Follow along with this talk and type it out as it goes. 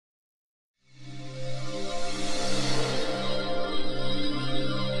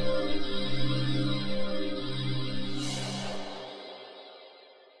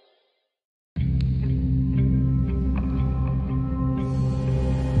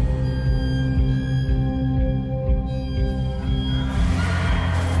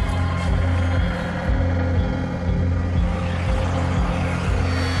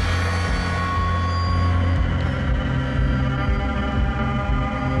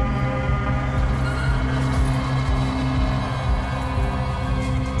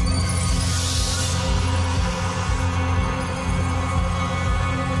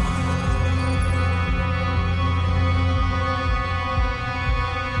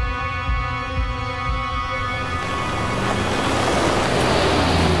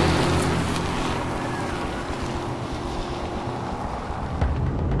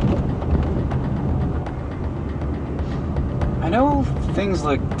things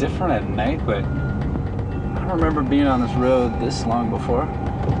look different at night, but I don't remember being on this road this long before.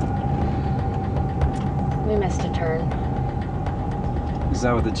 We missed a turn. Is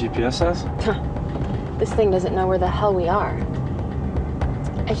that what the GPS says? This thing doesn't know where the hell we are.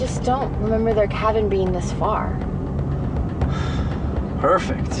 I just don't remember their cabin being this far.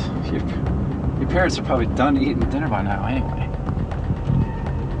 Perfect. Your parents are probably done eating dinner by now anyway.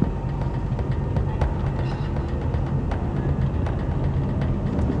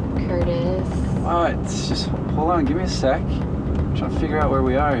 Curtis. What? Just hold on, give me a sec. I'm trying to figure out where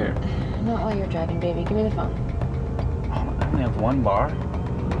we are here. Not while you're driving, baby. Give me the phone. Oh, I only have one bar.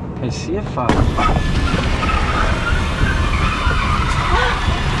 Hey, see if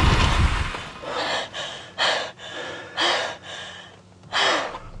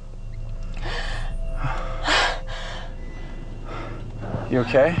You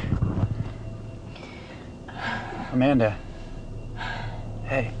okay? Amanda.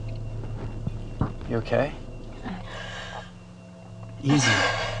 Hey. You okay? Easy.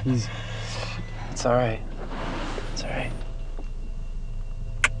 Easy. It's all right. It's all right.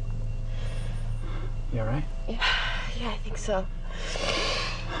 You all right? Yeah, I think so. All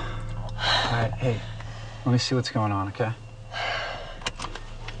right, hey. Let me see what's going on, okay?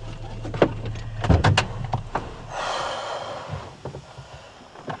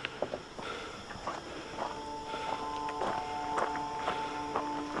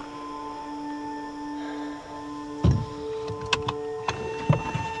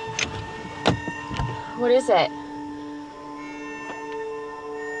 What is it?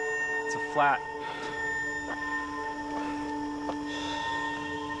 It's a flat.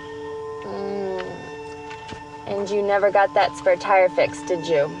 And you never got that spare tire fixed, did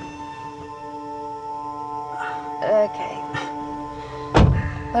you? Okay.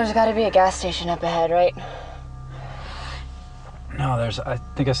 There's gotta be a gas station up ahead, right? No, I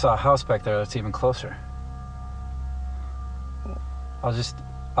think I saw a house back there that's even closer.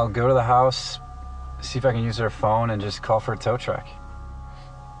 I'll go to the house, see if I can use their phone and just call for a tow truck.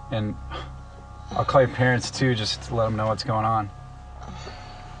 And I'll call your parents too, just to let them know what's going on.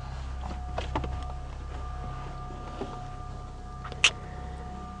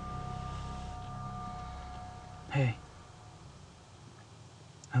 Hey,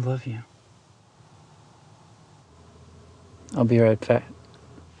 I love you. I'll be right back.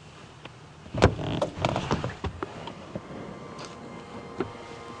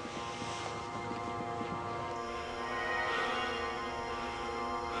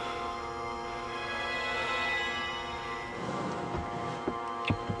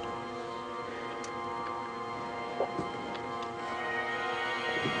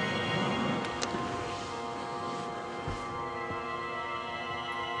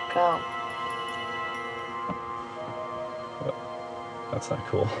 Go. That's not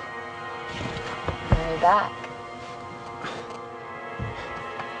cool. Hurry back.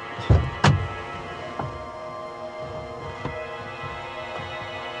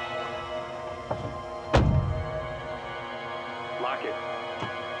 Lock it.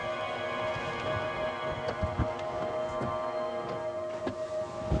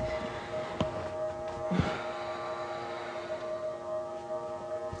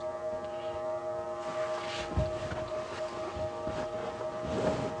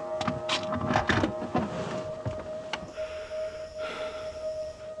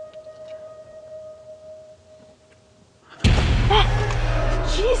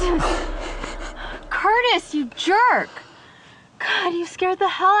 Jesus! Curtis, you jerk! God, you scared the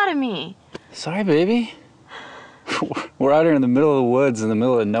hell out of me. Sorry, baby. We're out here in the middle of the woods, in the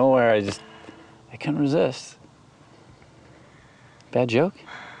middle of nowhere. I couldn't resist. Bad joke?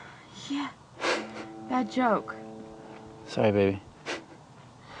 Yeah, bad joke. Sorry, baby.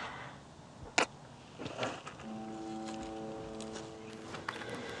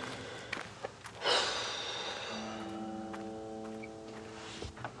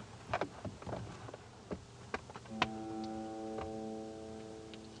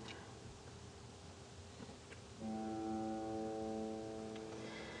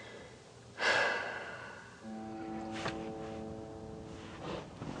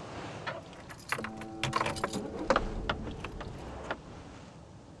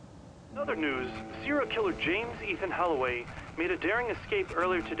 Other news, serial killer James Ethan Halloway made a daring escape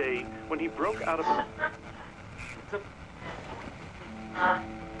earlier today when he broke out of...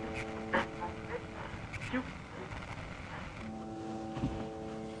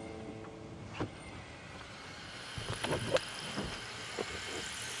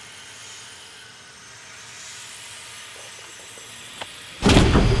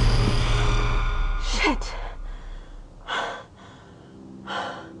 Shit.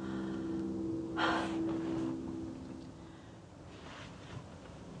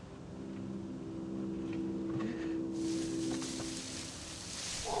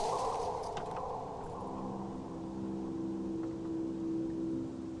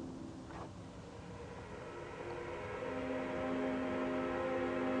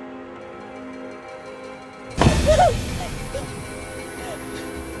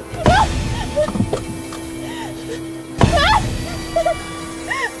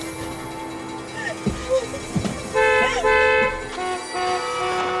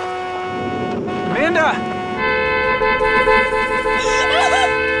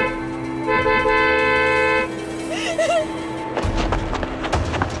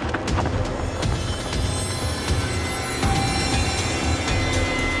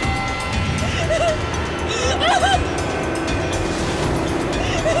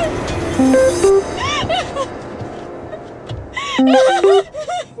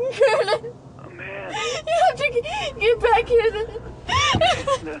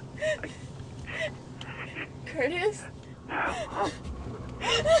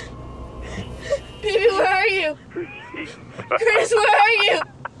 are you?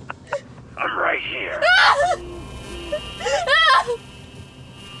 I'm right here.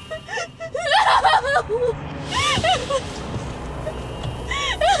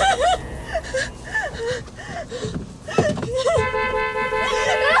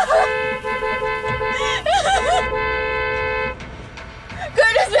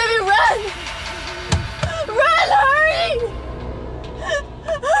 Curtis, baby, run! Run, hurry!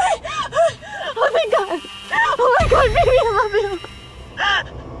 Hurry! Oh my God! Oh my God, baby, I love you!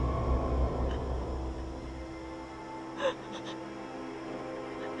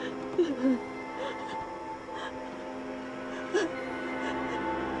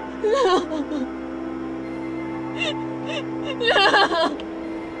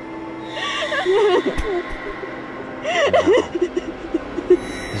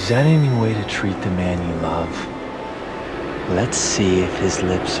 Is that any way to treat the man you love? Let's see if his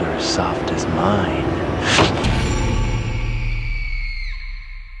lips are as soft as mine.